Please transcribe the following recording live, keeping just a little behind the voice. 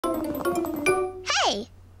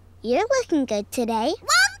You're looking good today.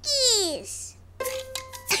 Wonkies!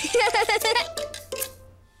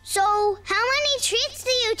 So, how many treats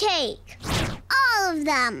do you take? All of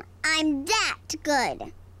them. I'm that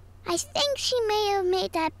good. I think she may have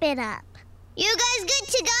made that bit up. You guys good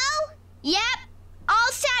to go? Yep.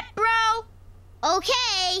 All set, bro.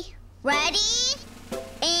 Okay. Ready?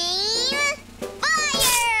 Aim!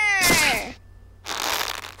 Fire!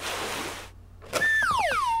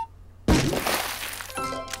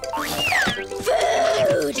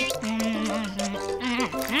 Food!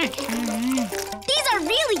 These are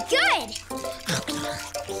really good.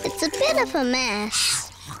 It's a bit of a mess.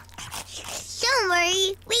 Don't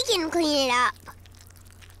worry, we can clean it up.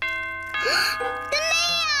 The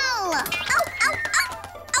mail! Ow, ow, ow!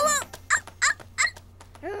 Ow, ow, ow,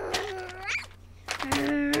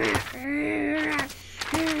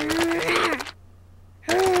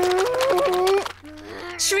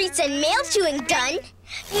 Treats and mail chewing done.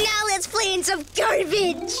 Now let's play in some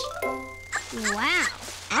garbage. Wow,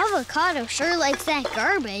 Avocado sure likes that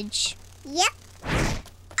garbage. Yep. Ow,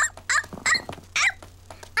 ow, ow, ow.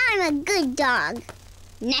 I'm a good dog.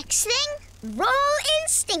 Next thing? Roll in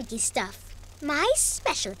stinky stuff. My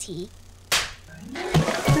specialty.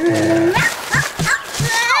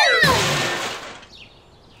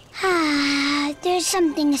 There's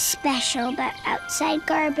something special about outside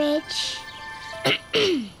garbage.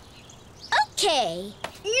 Okay,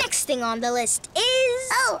 next thing on the list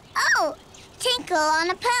is... Oh, tinkle on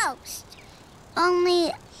a post.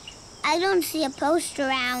 Only I don't see a post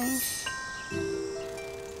around.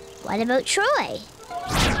 What about Troy?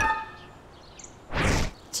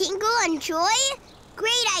 Tinkle on Troy?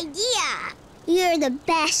 Great idea. You're the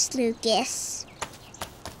best, Lucas.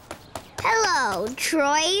 Hello,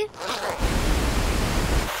 Troy.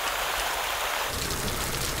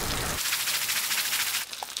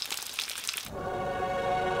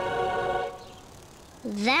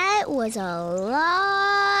 That was a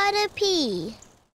lot of pee.